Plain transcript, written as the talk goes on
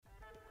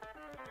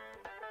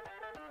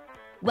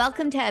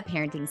Welcome to a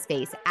parenting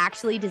space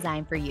actually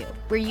designed for you,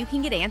 where you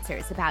can get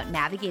answers about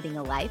navigating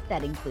a life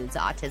that includes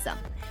autism.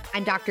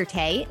 I'm Dr.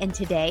 Tay, and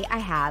today I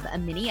have a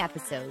mini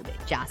episode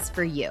just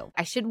for you.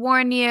 I should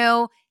warn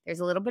you,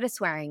 there's a little bit of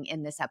swearing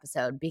in this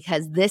episode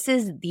because this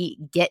is the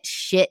get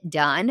shit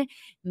done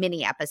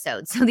mini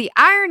episode. So the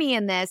irony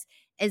in this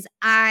is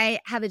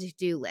I have a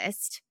to-do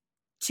list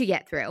to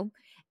get through.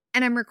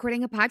 And I'm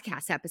recording a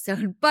podcast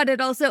episode, but it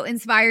also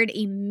inspired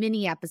a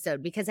mini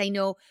episode because I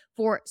know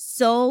for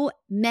so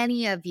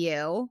many of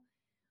you,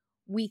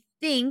 we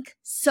think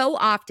so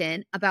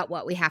often about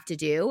what we have to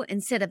do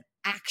instead of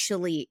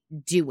actually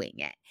doing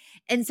it.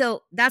 And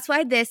so that's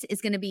why this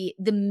is going to be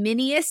the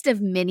miniest of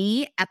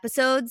mini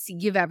episodes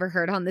you've ever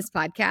heard on this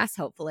podcast.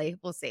 Hopefully,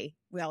 we'll see.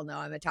 We all know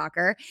I'm a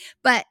talker.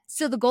 But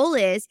so the goal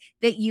is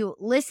that you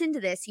listen to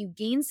this, you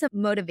gain some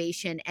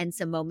motivation and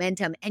some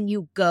momentum, and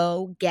you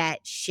go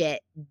get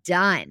shit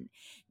done.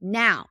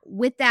 Now,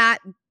 with that,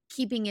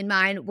 keeping in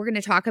mind, we're going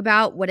to talk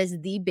about what is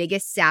the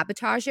biggest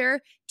sabotager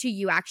to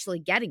you actually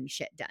getting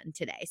shit done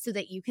today so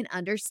that you can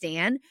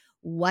understand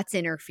what's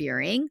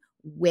interfering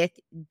with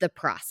the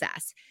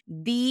process.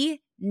 The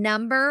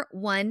number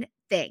one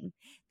thing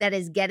that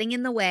is getting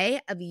in the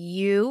way of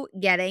you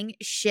getting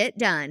shit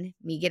done,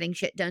 me getting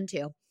shit done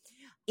too,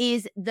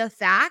 is the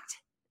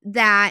fact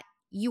that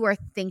you are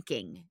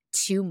thinking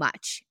too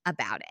much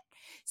about it.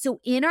 So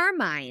in our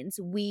minds,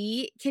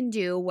 we can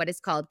do what is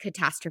called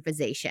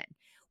catastrophization,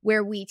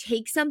 where we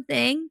take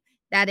something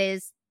that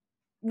is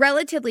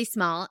relatively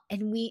small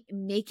and we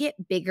make it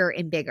bigger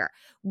and bigger.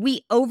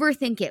 We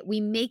overthink it.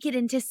 We make it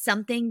into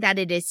something that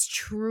it is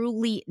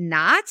truly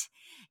not.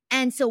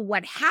 And so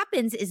what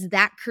happens is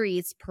that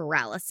creates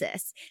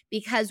paralysis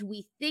because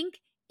we think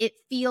it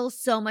feels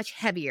so much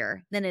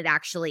heavier than it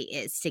actually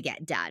is to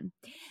get done.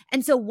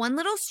 And so one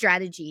little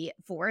strategy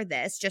for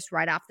this, just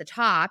right off the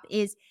top,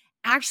 is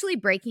actually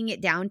breaking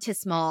it down to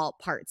small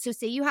parts. So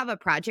say you have a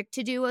project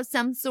to do of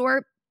some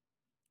sort.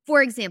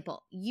 For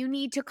example, you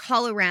need to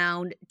call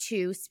around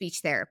to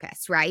speech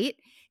therapists, right?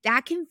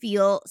 That can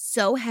feel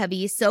so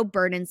heavy, so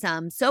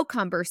burdensome, so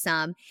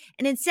cumbersome.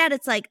 And instead,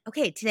 it's like,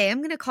 okay, today I'm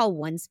going to call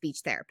one speech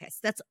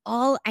therapist. That's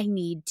all I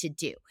need to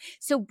do.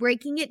 So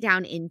breaking it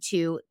down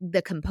into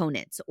the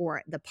components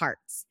or the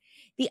parts.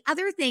 The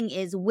other thing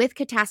is with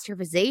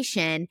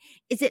catastrophization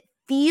is it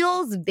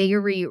feels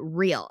very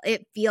real.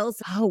 It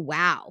feels, oh,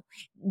 wow,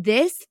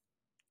 this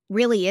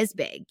really is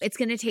big. It's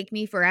going to take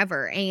me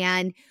forever.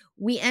 And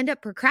we end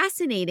up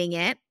procrastinating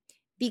it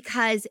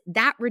because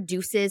that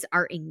reduces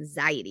our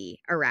anxiety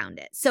around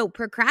it. So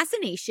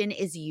procrastination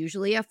is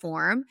usually a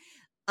form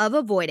of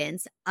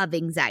avoidance of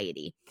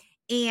anxiety.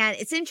 And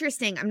it's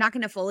interesting. I'm not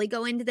going to fully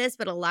go into this,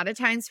 but a lot of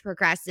times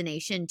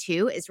procrastination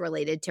too is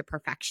related to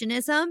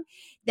perfectionism,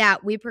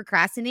 that we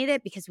procrastinate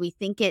it because we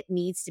think it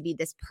needs to be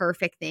this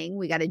perfect thing.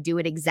 We got to do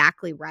it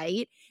exactly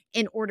right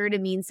in order to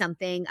mean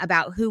something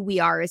about who we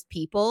are as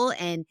people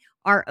and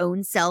our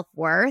own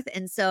self-worth.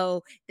 And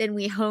so then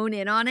we hone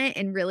in on it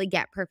and really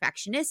get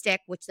perfectionistic,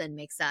 which then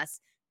makes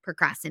us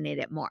procrastinate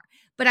it more.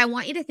 But I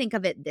want you to think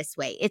of it this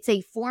way. It's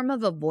a form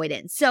of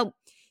avoidance. So,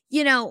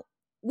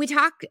 we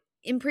talk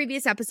in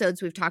previous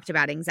episodes, we've talked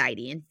about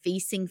anxiety and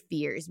facing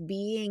fears,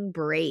 being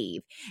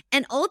brave.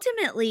 And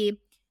ultimately,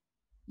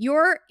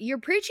 you're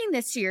preaching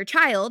this to your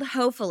child,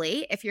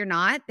 hopefully. If you're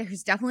not,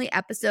 there's definitely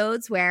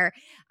episodes where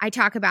I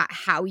talk about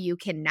how you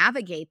can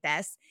navigate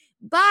this.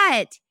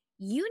 But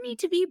you need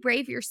to be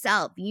brave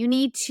yourself. You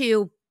need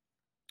to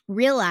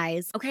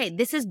realize, okay,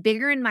 this is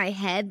bigger in my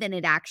head than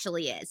it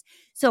actually is.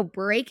 So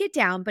break it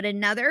down. But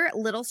another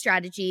little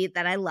strategy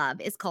that I love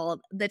is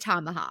called the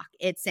tomahawk.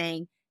 It's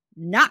saying,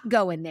 not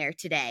going there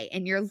today.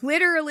 And you're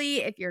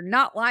literally, if you're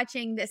not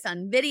watching this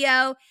on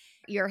video,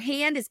 your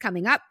hand is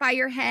coming up by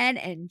your head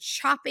and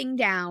chopping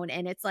down,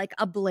 and it's like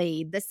a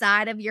blade. The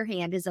side of your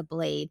hand is a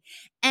blade.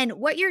 And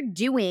what you're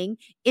doing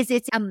is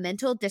it's a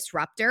mental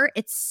disruptor.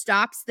 It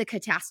stops the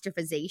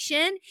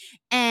catastrophization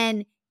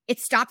and it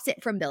stops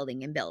it from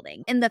building and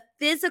building. And the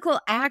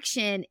physical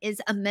action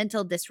is a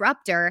mental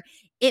disruptor.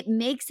 It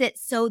makes it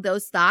so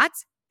those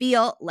thoughts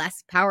feel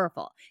less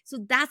powerful. So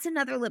that's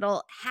another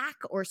little hack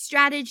or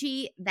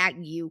strategy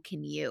that you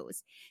can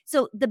use.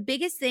 So the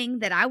biggest thing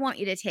that I want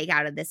you to take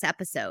out of this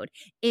episode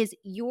is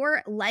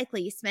you're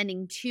likely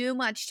spending too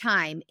much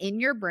time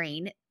in your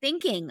brain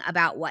thinking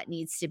about what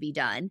needs to be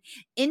done,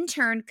 in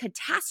turn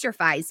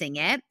catastrophizing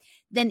it,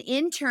 then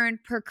in turn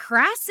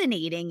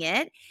procrastinating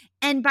it.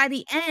 And by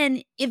the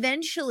end,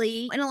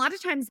 eventually, and a lot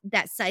of times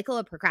that cycle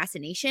of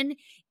procrastination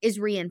is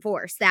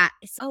reinforced that,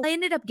 oh, I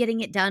ended up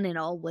getting it done and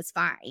all was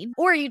fine.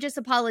 Or you just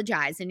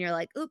apologize and you're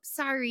like, oops,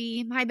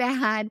 sorry, my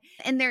bad.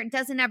 And there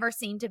doesn't ever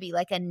seem to be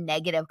like a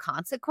negative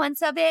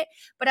consequence of it.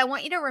 But I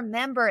want you to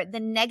remember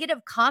the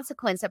negative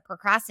consequence of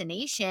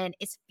procrastination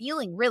is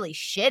feeling really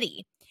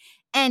shitty.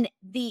 And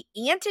the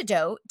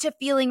antidote to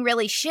feeling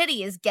really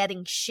shitty is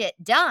getting shit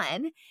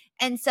done.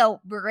 And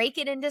so break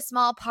it into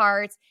small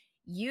parts.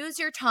 Use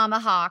your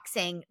tomahawk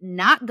saying,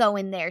 not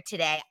going there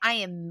today. I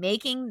am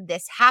making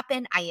this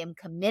happen. I am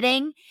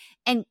committing,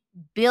 and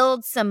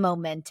build some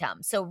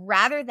momentum. So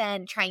rather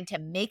than trying to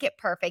make it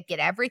perfect, get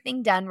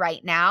everything done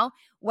right now,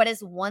 what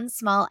is one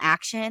small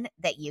action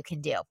that you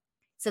can do?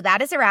 So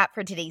that is a wrap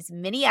for today's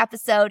mini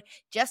episode.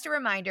 Just a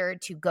reminder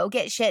to go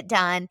get shit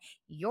done.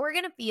 You're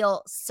going to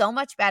feel so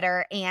much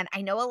better. And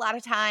I know a lot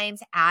of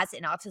times as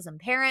an autism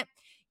parent,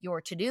 your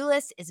to-do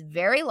list is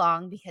very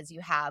long because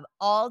you have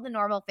all the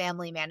normal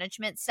family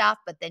management stuff,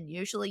 but then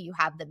usually you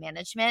have the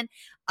management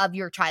of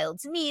your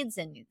child's needs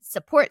and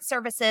support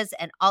services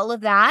and all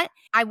of that.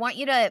 I want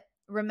you to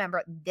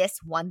remember this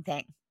one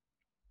thing.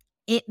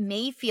 It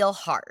may feel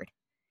hard,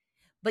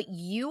 but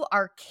you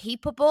are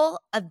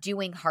capable of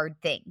doing hard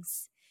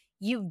things.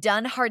 You've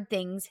done hard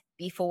things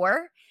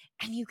before,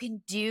 and you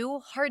can do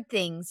hard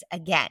things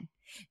again.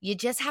 You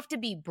just have to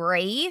be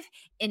brave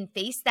and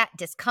face that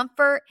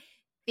discomfort,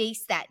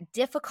 face that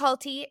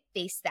difficulty,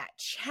 face that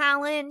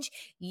challenge.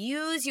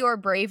 Use your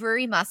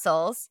bravery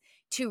muscles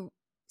to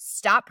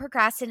stop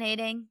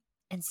procrastinating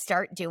and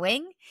start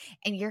doing,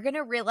 and you're going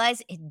to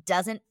realize it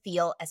doesn't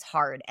feel as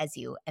hard as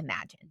you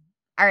imagine.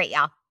 All right,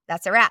 y'all,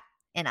 that's a wrap,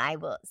 and I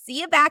will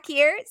see you back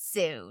here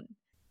soon.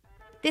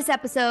 This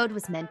episode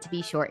was meant to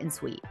be short and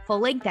sweet.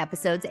 Full-length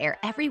episodes air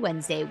every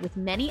Wednesday with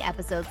many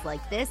episodes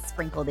like this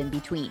sprinkled in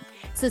between.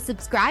 So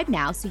subscribe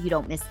now so you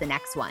don't miss the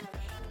next one.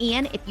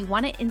 And if you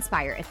want to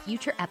inspire a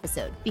future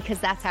episode, because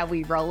that's how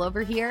we roll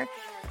over here,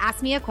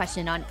 ask me a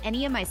question on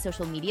any of my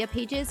social media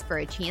pages for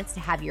a chance to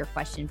have your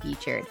question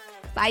featured.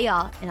 Bye,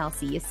 y'all, and I'll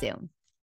see you soon.